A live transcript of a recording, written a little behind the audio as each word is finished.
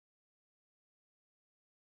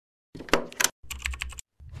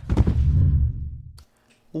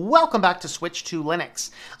Welcome back to Switch to Linux.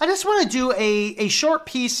 I just want to do a short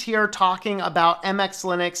piece here talking about MX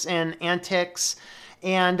Linux and AntiX.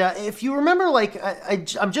 And if you remember,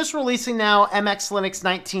 I'm just releasing now MX Linux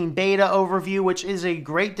 19 beta overview, which is a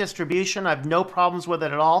great distribution. I have no problems with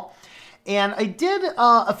it at all. And I did,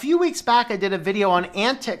 a few weeks back, I did a video on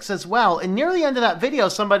AntiX as well. And near the end of that video,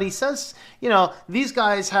 somebody says, these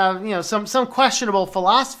guys have, some questionable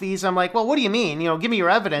philosophies. I'm like, well, what do you mean? Give me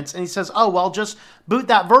your evidence. And he says, oh, well, just boot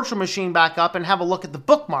that virtual machine back up and have a look at the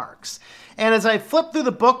bookmarks. And as I flipped through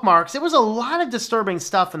the bookmarks, it was a lot of disturbing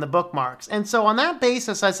stuff in the bookmarks. And so on that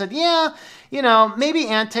basis, I said, yeah, maybe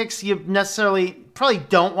AntiX, you probably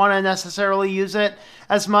don't want to necessarily use it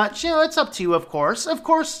as much. It's up to you, of course. Of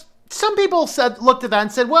course, some people looked at that and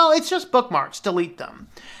said, well, it's just bookmarks, delete them.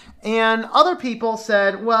 And other people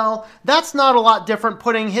said, well, that's not a lot different.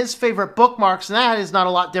 Putting his favorite bookmarks in that is not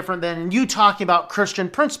a lot different than you talking about Christian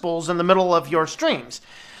principles in the middle of your streams.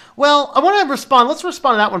 Well, I want to respond. Let's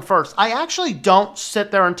respond to that one first. I actually don't sit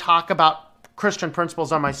there and talk about Christian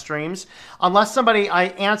principles on my streams unless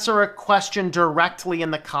I answer a question directly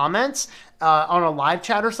in the comments on a live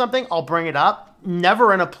chat or something. I'll bring it up.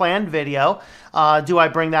 Never in a planned video do I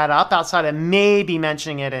bring that up outside of maybe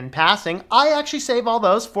mentioning it in passing. I actually save all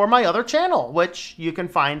those for my other channel, which you can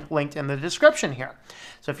find linked in the description here.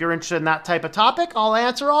 So if you're interested in that type of topic, I'll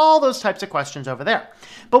answer all those types of questions over there.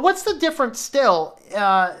 But what's the difference still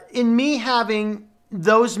in me having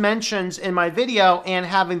those mentions in my video and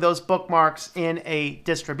having those bookmarks in a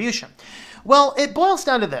distribution? Well, it boils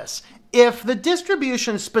down to this. If the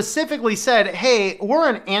distribution specifically said, hey, we're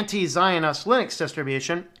an anti-Zionist Linux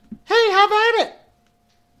distribution, hey, have at it.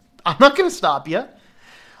 I'm not going to stop you.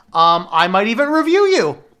 I might even review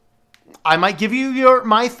you. I might give you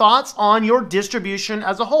my thoughts on your distribution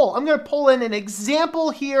as a whole. I'm going to pull in an example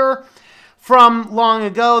here from long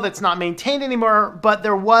ago that's not maintained anymore, but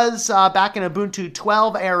there was, back in Ubuntu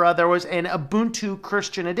 12 era, there was an Ubuntu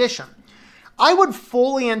Christian Edition. I would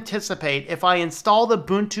fully anticipate if I install the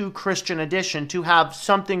Ubuntu Christian Edition to have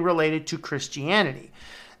something related to Christianity.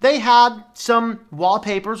 They had some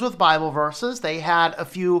wallpapers with Bible verses. They had a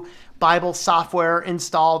few Bible software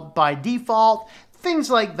installed by default,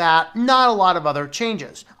 things like that. Not a lot of other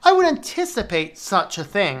changes. I would anticipate such a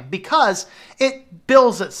thing because it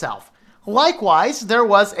bills itself. Likewise, there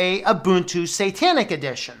was a Ubuntu Satanic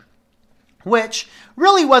Edition, which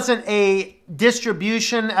really wasn't a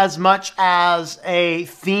distribution as much as a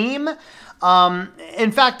theme.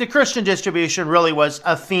 In fact, the Christian distribution really was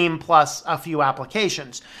a theme plus a few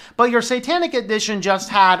applications. But your Satanic Edition just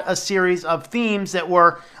had a series of themes that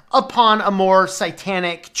were upon a more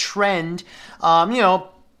satanic trend,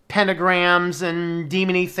 pentagrams and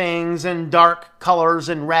demony things and dark colors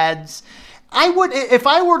and reds. If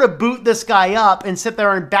I were to boot this guy up and sit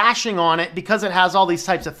there and bashing on it because it has all these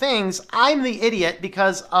types of things, I'm the idiot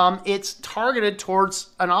because it's targeted towards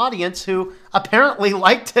an audience who apparently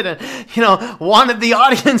liked it and, wanted the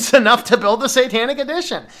audience enough to build the Satanic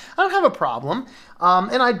Edition. I don't have a problem.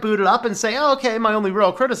 And I'd boot it up and say, oh, okay, my only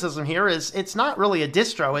real criticism here is it's not really a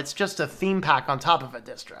distro. It's just a theme pack on top of a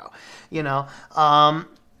distro,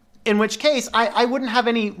 In which case, I wouldn't have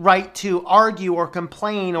any right to argue or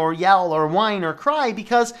complain or yell or whine or cry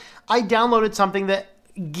because I downloaded something that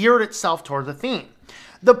geared itself towards a theme.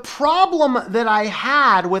 The problem that I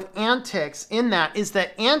had with AntiX in that is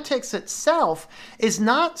that AntiX itself is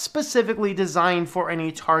not specifically designed for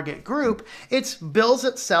any target group. It bills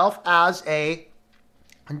itself as a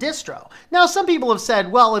distro. Now, some people have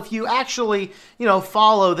said, well, if you actually,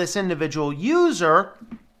 follow this individual user,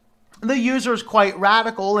 the user is quite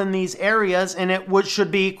radical in these areas and it should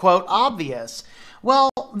be, quote, obvious. Well,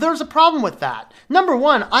 there's a problem with that. Number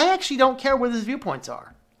one, I actually don't care what his viewpoints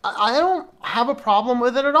are. I don't have a problem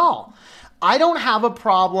with it at all. I don't have a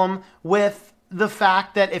problem with the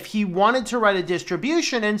fact that if he wanted to write a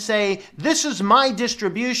distribution and say, this is my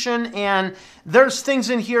distribution and there's things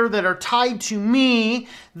in here that are tied to me,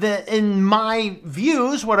 that in my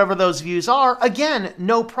views, whatever those views are, again,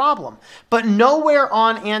 no problem. But nowhere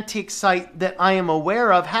on AntiX site that I am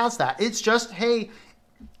aware of has that. It's just, hey,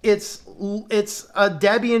 it's a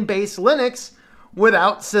Debian-based Linux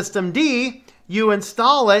without systemd. You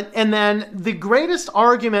install it, and then the greatest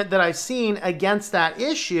argument that I've seen against that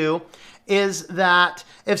issue is that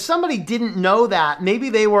if somebody didn't know that, maybe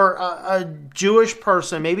they were a Jewish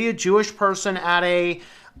person, maybe a Jewish person at a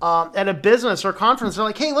business or conference, they're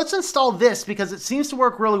like, hey, let's install this because it seems to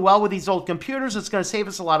work really well with these old computers. It's going to save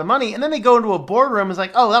us a lot of money. And then they go into a boardroom and it's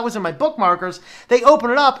like, oh, that was in my bookmarkers. They open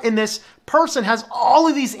it up and this person has all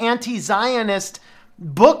of these anti-Zionist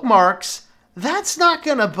bookmarks. That's not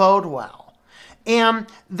going to bode well. And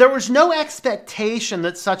there was no expectation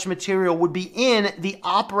that such material would be in the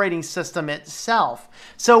operating system itself.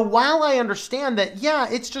 So while I understand that, yeah,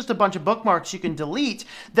 it's just a bunch of bookmarks you can delete,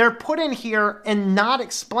 they're put in here and not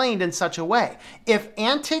explained in such a way. If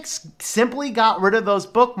AntiX simply got rid of those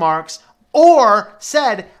bookmarks or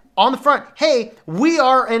said on the front, hey, we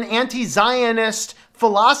are an anti-Zionist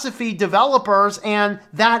philosophy developers, and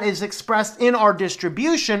that is expressed in our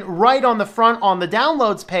distribution right on the front on the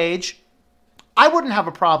downloads page, I wouldn't have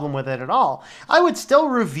a problem with it at all. I would still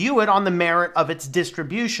review it on the merit of its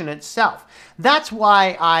distribution itself. That's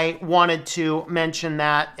why I wanted to mention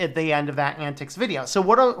that at the end of that AntiX video. So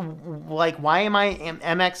why am I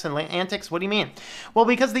MX and AntiX? What do you mean? Well,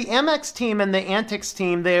 because the MX team and the AntiX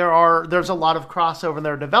team, there's a lot of crossover in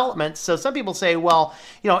their development. So some people say, well,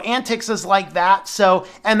 AntiX is like that, so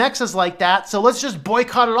MX is like that, so let's just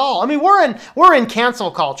boycott it all. I mean, we're in cancel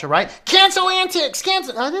culture, right? Cancel AntiX,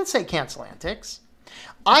 cancel. I didn't say cancel AntiX.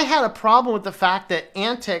 I had a problem with the fact that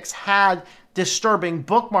AntiX had disturbing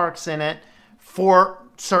bookmarks in it for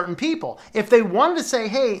certain people. If they wanted to say,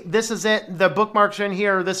 hey, this is it, the bookmarks are in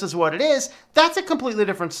here, this is what it is, that's a completely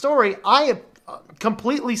different story. I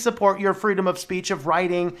completely support your freedom of speech of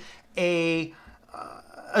writing a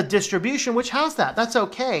distribution which has that. That's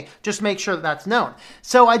okay. Just make sure that that's known.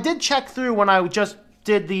 So I did check through when I just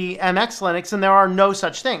did the MX Linux, and there are no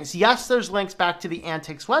such things. Yes, there's links back to the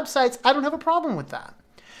AntiX websites. I don't have a problem with that.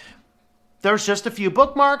 There's just a few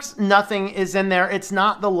bookmarks. Nothing is in there. It's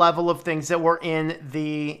not the level of things that were in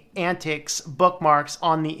the AntiX bookmarks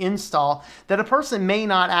on the install that a person may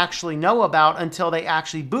not actually know about until they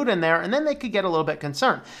actually boot in there, and then they could get a little bit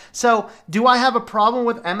concerned. So do I have a problem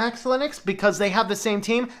with MX Linux because they have the same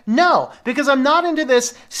team? No, because I'm not into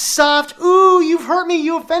this soft, ooh, you've hurt me,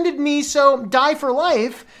 you offended me, so die for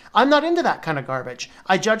life. I'm not into that kind of garbage.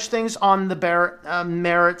 I judge things on the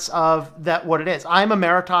merits of what it is. I'm a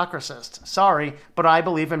meritocratist. Sorry, but I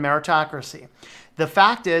believe in meritocracy. The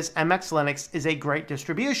fact is, MX Linux is a great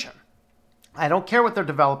distribution. I don't care what their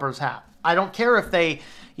developers have. I don't care if they,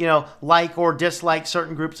 like or dislike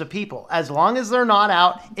certain groups of people. As long as they're not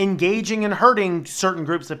out engaging and hurting certain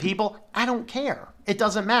groups of people, I don't care. It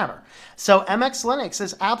doesn't matter. So MX Linux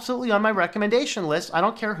is absolutely on my recommendation list. I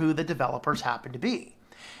don't care who the developers happen to be.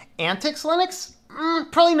 AntiX Linux,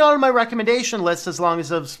 probably not on my recommendation list as long as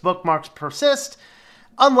those bookmarks persist,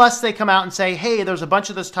 unless they come out and say, hey, there's a bunch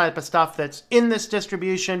of this type of stuff that's in this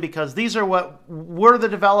distribution because these are what we're the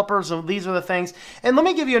developers and these are the things. And let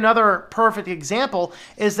me give you another perfect example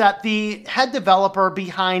is that the head developer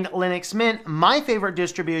behind Linux Mint, my favorite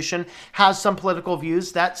distribution, has some political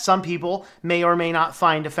views that some people may or may not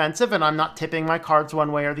find offensive, and I'm not tipping my cards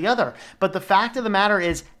one way or the other. But the fact of the matter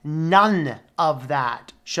is none of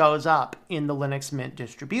that shows up in the Linux Mint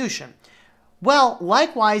distribution. Well,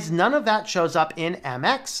 likewise, none of that shows up in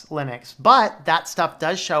MX Linux, but that stuff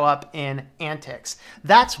does show up in AntiX.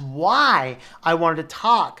 That's why I wanted to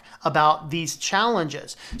talk about these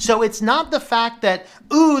challenges. So it's not the fact that,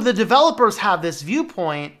 ooh, the developers have this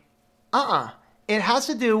viewpoint. It has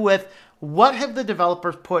to do with what have the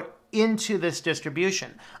developers put into this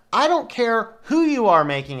distribution. I don't care who you are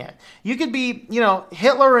making it. You could be,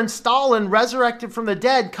 Hitler and Stalin resurrected from the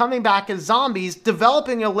dead, coming back as zombies,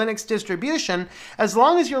 developing a Linux distribution. As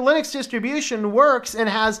long as your Linux distribution works and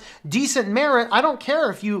has decent merit, I don't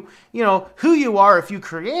care if who you are, if you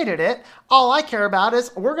created it. All I care about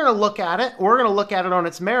is we're going to look at it. We're going to look at it on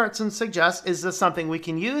its merits and suggest, is this something we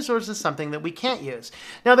can use or is this something that we can't use?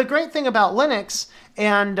 Now, the great thing about Linux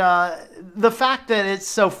and the fact that it's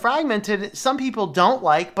so fragmented, some people don't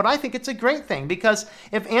like, but I think it's a great thing because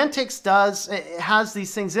if AntiX has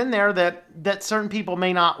these things in there that certain people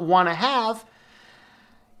may not want to have,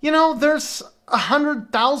 there's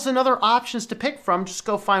 100,000 other options to pick from. Just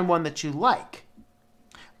go find one that you like.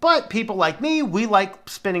 But people like me, we like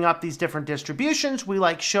spinning up these different distributions. We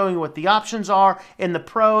like showing what the options are in the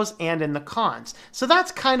pros and in the cons. So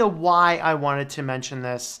that's kind of why I wanted to mention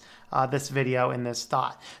this video and this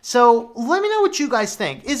thought. So let me know what you guys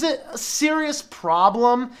think. Is it a serious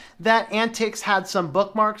problem that AntiX had some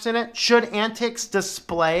bookmarks in it? Should AntiX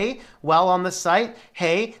display well on the site,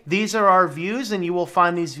 hey, these are our views and you will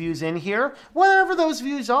find these views in here, whatever those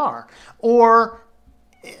views are? Or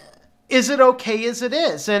is it okay as it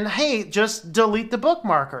is? And hey, just delete the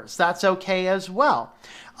bookmarkers. That's okay as well.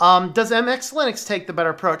 Does MX Linux take the better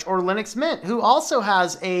approach, or Linux Mint, who also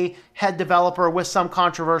has a head developer with some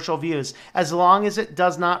controversial views, as long as it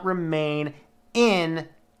does not remain in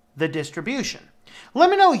the distribution? Let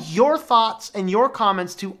me know your thoughts and your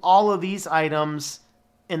comments to all of these items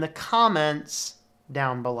in the comments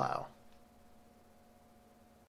down below.